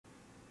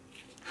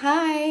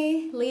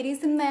Hi,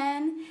 ladies and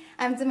men.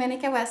 I'm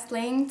Dominica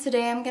Westling.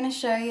 Today I'm going to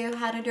show you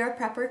how to do a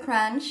proper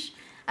crunch.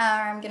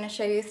 I'm going to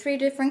show you 3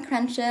 different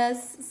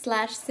crunches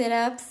 /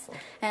 sit-ups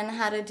and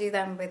how to do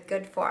them with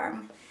good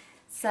form.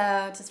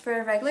 So just for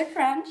a regular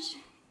crunch,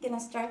 I'm going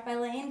to start by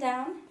laying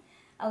down.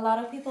 A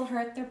lot of people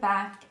hurt their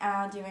back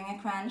doing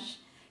a crunch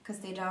because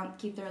they don't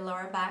keep their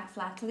lower back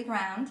flat to the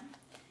ground.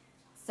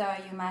 So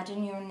you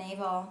imagine your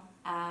navel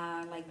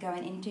like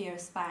going into your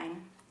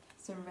spine.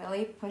 So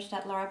really push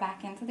that lower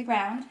back into the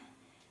ground.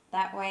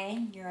 That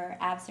way your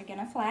abs are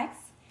gonna flex.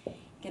 You're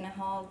gonna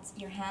hold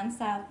your hands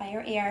out by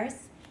your ears.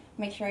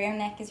 Make sure your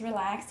neck is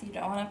relaxed. You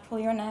don't wanna pull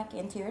your neck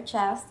into your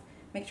chest.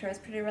 Make sure it's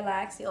pretty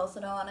relaxed. You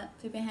also don't want it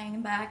to be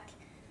hanging back.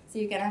 So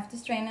you're gonna have to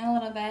strain it a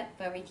little bit,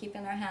 but we're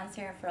keeping our hands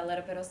here for a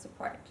little bit of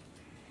support.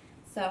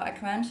 So a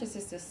crunch is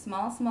just a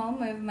small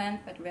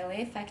movement, but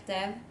really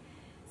effective.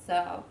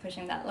 So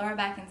pushing that lower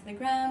back into the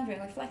ground,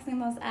 really flexing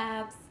those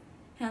abs,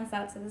 hands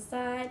out to the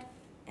side,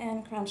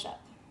 and crunch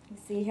up. You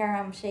see here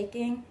I'm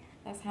shaking.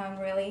 That's how I'm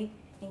really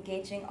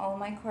engaging all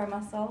my core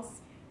muscles,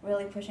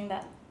 really pushing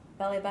that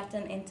belly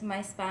button into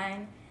my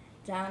spine,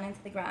 down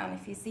into the ground.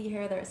 If you see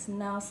here, there's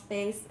no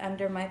space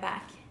under my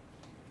back.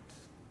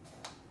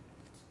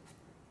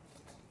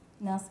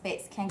 No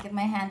space, can't get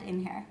my hand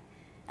in here.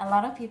 A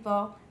lot of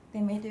people,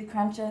 they may do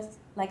crunches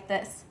like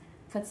this.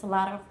 Puts a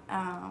lot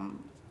of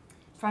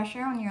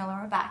pressure on your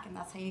lower back, and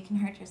that's how you can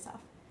hurt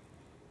yourself.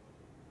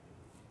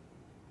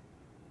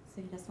 So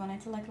you just want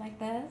it to look like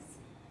this.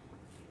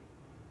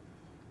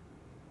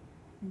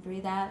 And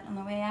breathe out on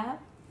the way out.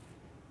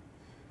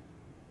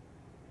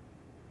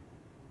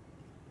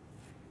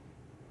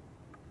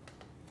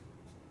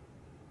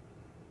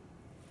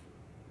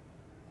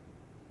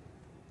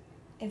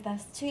 If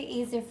that's too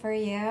easy for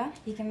you,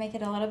 you can make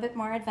it a little bit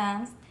more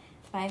advanced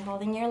by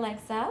holding your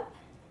legs up,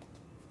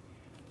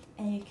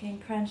 and you can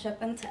crunch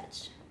up and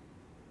touch.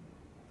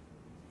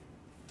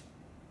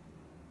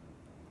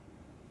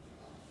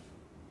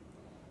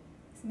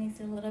 This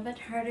makes it a little bit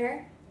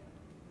harder.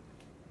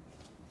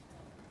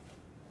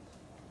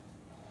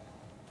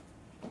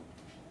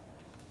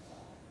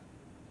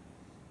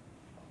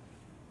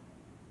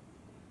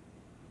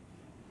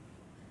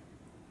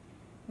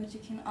 What you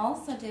can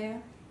also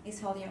do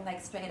is hold your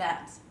legs straight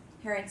out.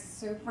 Here it's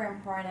super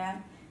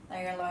important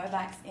that your lower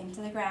back's into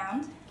the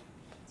ground.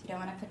 So you don't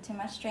want to put too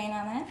much strain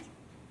on it.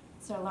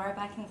 So lower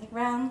back into the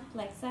ground,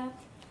 legs up,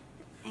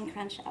 and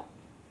crunch up.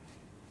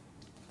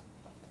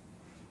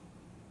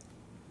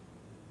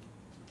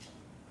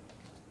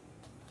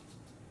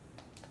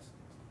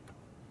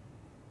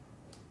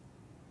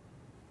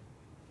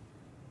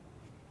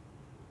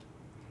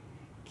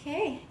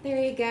 Okay, there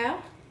you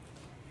go.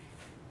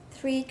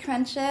 3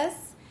 crunches.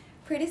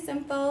 Pretty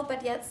simple,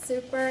 but yet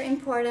super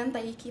important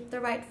that you keep the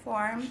right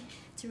form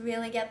to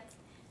really get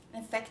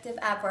an effective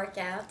ab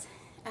workout.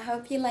 I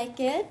hope you like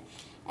it,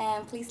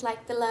 and please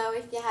like below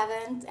if you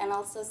haven't, and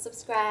also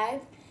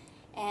subscribe,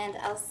 and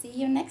I'll see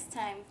you next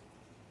time.